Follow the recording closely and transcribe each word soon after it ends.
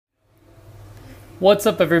What's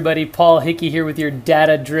up, everybody? Paul Hickey here with your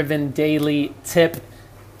data-driven daily tip.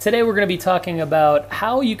 Today we're going to be talking about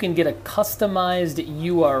how you can get a customized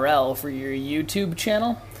URL for your YouTube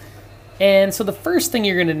channel. And so the first thing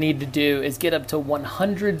you're going to need to do is get up to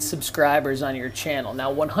 100 subscribers on your channel.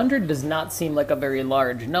 Now, 100 does not seem like a very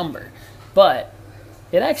large number, but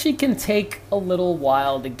it actually can take a little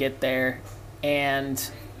while to get there.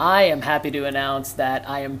 And I am happy to announce that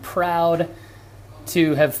I am proud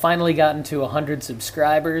to have finally gotten to 100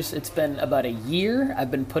 subscribers. It's been about a year.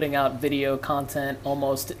 I've been putting out video content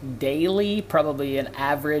almost daily, probably an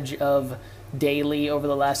average of daily over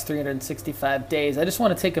the last 365 days. I just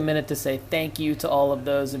want to take a minute to say thank you to all of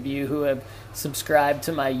those of you who have subscribed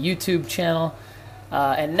to my YouTube channel.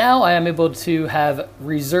 And now I am able to have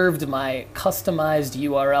reserved my customized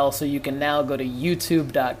URL, so you can now go to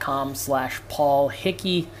youtube.com/Paul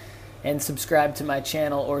Hickey and subscribe to my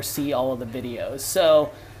channel or see all of the videos. So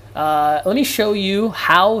let me show you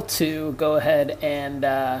how to go ahead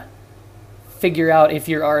and figure out if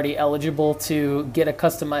you're already eligible to get a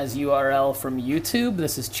customized URL from YouTube.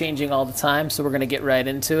 This is changing all the time, so we're going to get right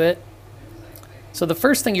into it. So the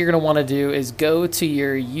first thing you're going to want to do is go to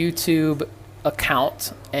your YouTube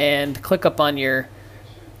account and click up on your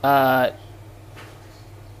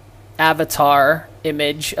avatar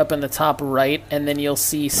image up in the top right, and then you'll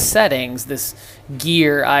see settings, this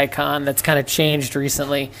gear icon that's kind of changed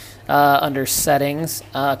recently under settings.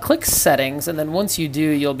 Click settings, and then once you do,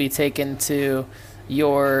 you'll be taken to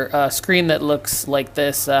your screen that looks like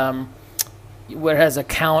this, where it has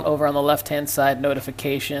account over on the left hand side,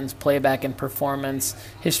 notifications, playback and performance,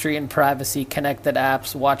 history and privacy, connected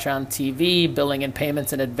apps, watch on TV, billing and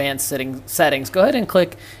payments, and advanced settings. Go ahead and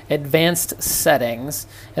click advanced settings,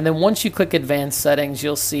 and then once you click advanced settings,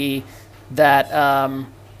 you'll see that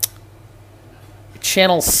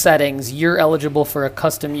channel settings, you're eligible for a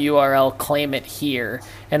custom URL, claim it here.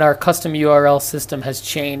 And our custom URL system has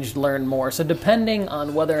changed, learn more. So depending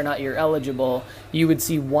on whether or not you're eligible, you would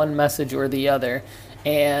see one message or the other.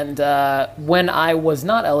 And when I was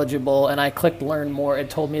not eligible and I clicked learn more,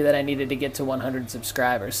 it told me that I needed to get to 100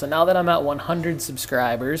 subscribers. So now that I'm at 100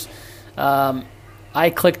 subscribers, I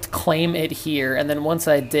clicked claim it here, and then once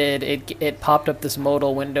I did, it popped up this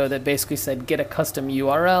modal window that basically said get a custom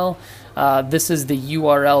URL. This is the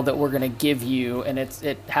URL that we're going to give you, and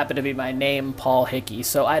it happened to be my name, Paul Hickey.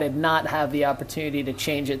 So I did not have the opportunity to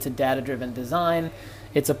change it to data-driven design.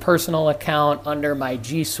 It's a personal account under my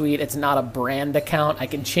G Suite. It's not a brand account. I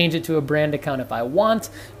can change it to a brand account if I want,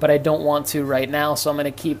 but I don't want to right now. So I'm going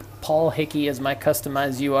to keep Paul Hickey as my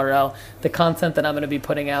customized URL. The content that I'm going to be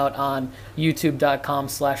putting out on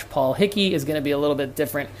youtube.com/Paul Hickey is going to be a little bit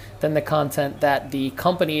different than the content that the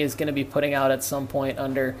company is going to be putting out at some point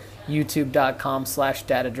under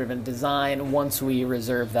youtube.com/data-driven design once we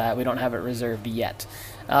reserve that. We don't have it reserved yet.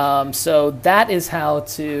 So that is how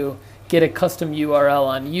to get a custom URL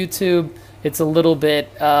on YouTube. It's a little bit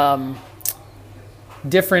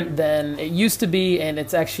different than it used to be, and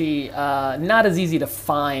it's actually not as easy to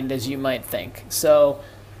find as you might think. So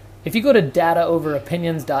if you go to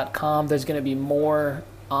dataoveropinions.com, there's going to be more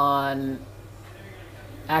on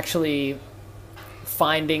actually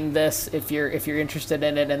finding this if you're interested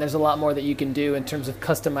in it, and there's a lot more that you can do in terms of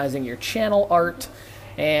customizing your channel art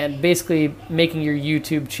and basically making your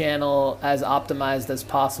YouTube channel as optimized as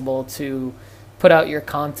possible to put out your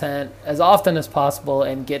content as often as possible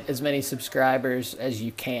and get as many subscribers as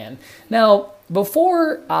you can. Now,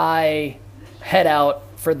 before I head out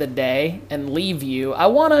for the day and leave you, I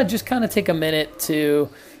want to just kind of take a minute to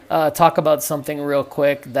talk about something real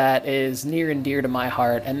quick that is near and dear to my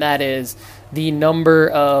heart, and that is the number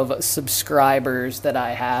of subscribers that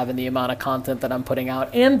I have and the amount of content that I'm putting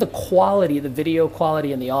out and the quality, the video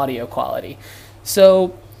quality and the audio quality.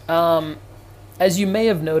 So as you may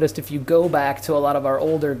have noticed, if you go back to a lot of our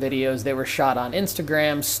older videos, they were shot on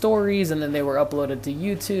Instagram stories and then they were uploaded to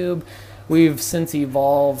YouTube. We've since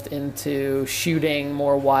evolved into shooting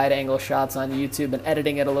more wide-angle shots on YouTube and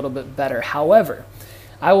editing it a little bit better. However,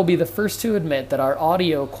 I will be the first to admit that our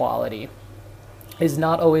audio quality is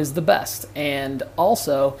not always the best, and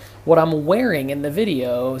also what I'm wearing in the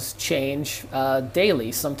videos change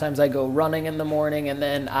daily. Sometimes I go running in the morning and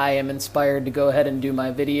then I am inspired to go ahead and do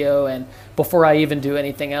my video, and before I even do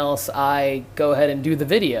anything else, I go ahead and do the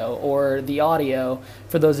video or the audio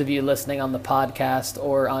for those of you listening on the podcast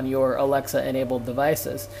or on your Alexa enabled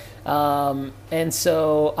devices. And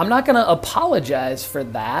so I'm not going to apologize for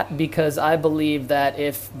that, because I believe that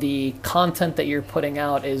if the content that you're putting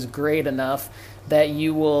out is great enough that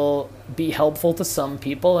you will be helpful to some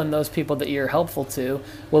people, and those people that you're helpful to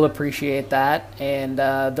will appreciate that, and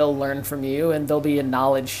they'll learn from you, and there'll be a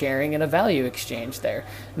knowledge sharing and a value exchange there.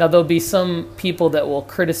 Now, there'll be some people that will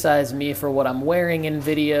criticize me for what I'm wearing in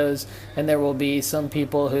videos, and there will be some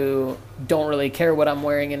people who don't really care what I'm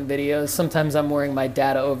wearing in videos. Sometimes I'm wearing my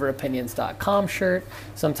dataoveropinions.com shirt.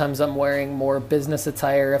 Sometimes I'm wearing more business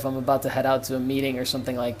attire if I'm about to head out to a meeting or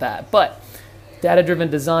something like that. But Data-Driven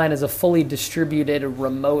Design is a fully distributed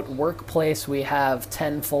remote workplace. We have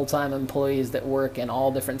 10 full-time employees that work in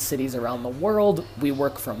all different cities around the world. We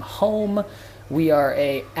work from home. We are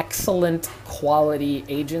an excellent quality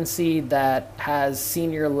agency that has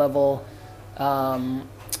senior level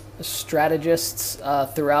strategists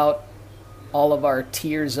throughout all of our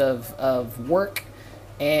tiers of work.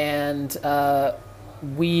 And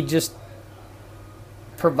we just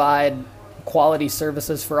provide quality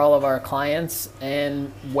services for all of our clients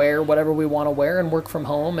and wear whatever we want to wear and work from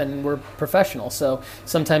home, and we're professional. So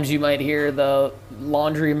sometimes you might hear the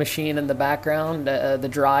laundry machine in the background, the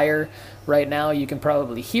dryer right now. You can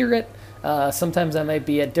probably hear it. Sometimes I might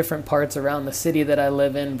be at different parts around the city that I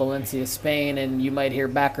live in, Valencia, Spain, and you might hear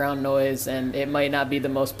background noise, and it might not be the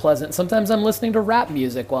most pleasant. Sometimes I'm listening to rap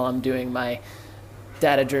music while I'm doing my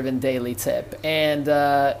data-driven daily tip. And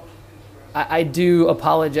I do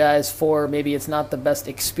apologize for maybe it's not the best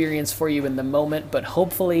experience for you in the moment, but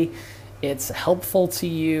hopefully it's helpful to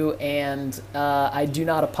you. And I do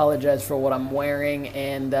not apologize for what I'm wearing,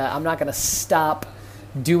 and I'm not going to stop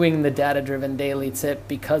doing the data-driven daily tip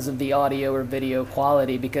because of the audio or video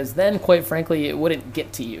quality, because then, quite frankly, it wouldn't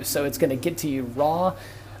get to you. So it's going to get to you raw.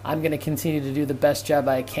 I'm going to continue to do the best job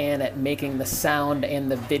I can at making the sound and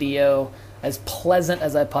the video as pleasant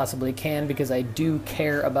as I possibly can, because I do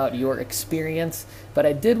care about your experience. But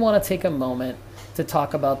I did want to take a moment to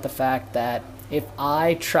talk about the fact that if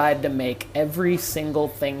I tried to make every single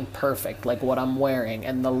thing perfect, like what I'm wearing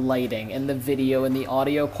and the lighting and the video and the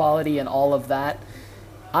audio quality and all of that,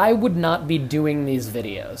 I would not be doing these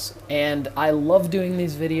videos. And I love doing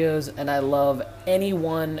these videos, and I love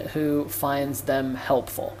anyone who finds them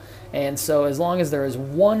helpful. And so as long as there is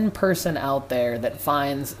one person out there that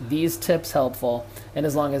finds these tips helpful, and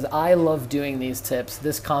as long as I love doing these tips,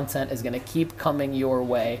 this content is going to keep coming your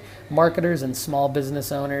way. Marketers and small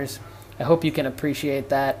business owners, I hope you can appreciate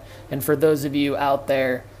that. And for those of you out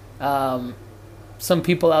there, some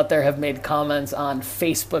people out there have made comments on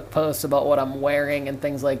Facebook posts about what I'm wearing and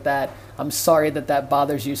things like that. I'm sorry that that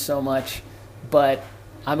bothers you so much, but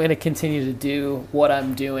I'm going to continue to do what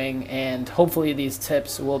I'm doing, and hopefully these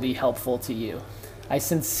tips will be helpful to you. I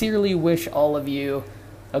sincerely wish all of you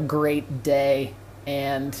a great day.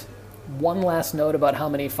 And one last note about how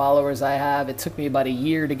many followers I have. It took me about a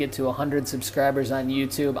year to get to 100 subscribers on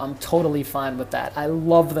YouTube. I'm totally fine with that. I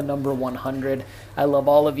love the number 100. I love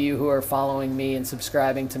all of you who are following me and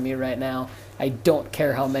subscribing to me right now. I don't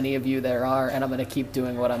care how many of you there are, and I'm going to keep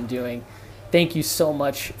doing what I'm doing. Thank you so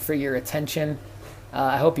much for your attention.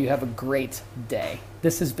 I hope you have a great day.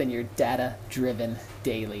 This has been your data-driven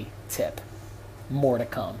daily tip. More to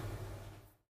come.